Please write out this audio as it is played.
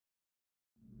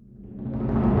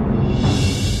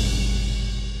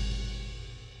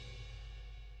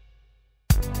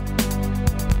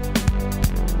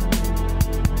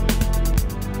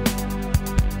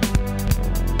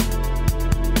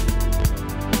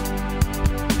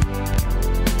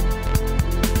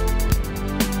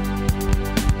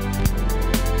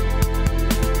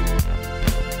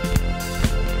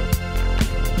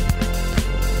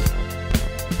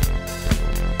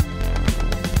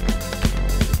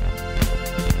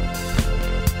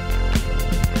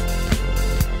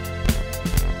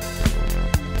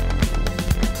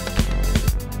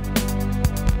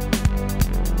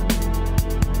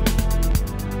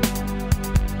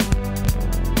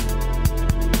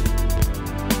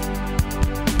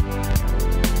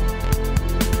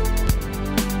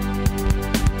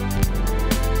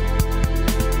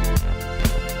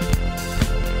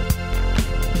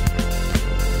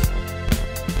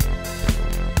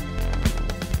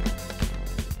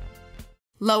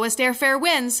Lowest airfare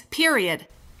wins, period.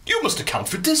 You must account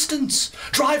for distance.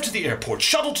 Drive to the airport,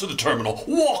 shuttle to the terminal,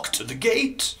 walk to the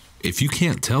gate. If you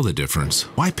can't tell the difference,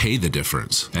 why pay the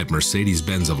difference? At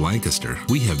Mercedes-Benz of Lancaster,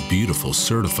 we have beautiful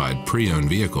certified pre-owned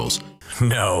vehicles.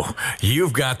 No,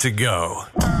 you've got to go.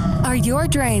 Are your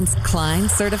drains Klein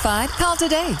certified? Call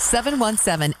today,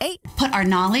 717-8. Put our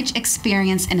knowledge,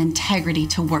 experience, and integrity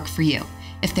to work for you.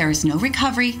 If there is no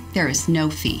recovery, there is no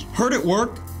fee. Hurt at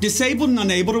work? Disabled and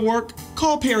unable to work?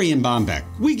 Call Perry and Bombeck.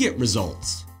 We get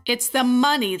results. It's the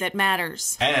money that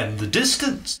matters. And the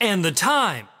distance. And the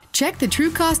time. Check the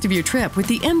true cost of your trip with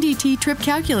the MDT Trip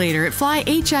Calculator at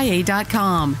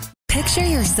flyhia.com. Picture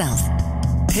yourself.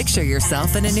 Picture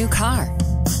yourself in a new car.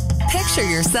 Picture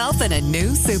yourself in a new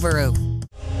Subaru.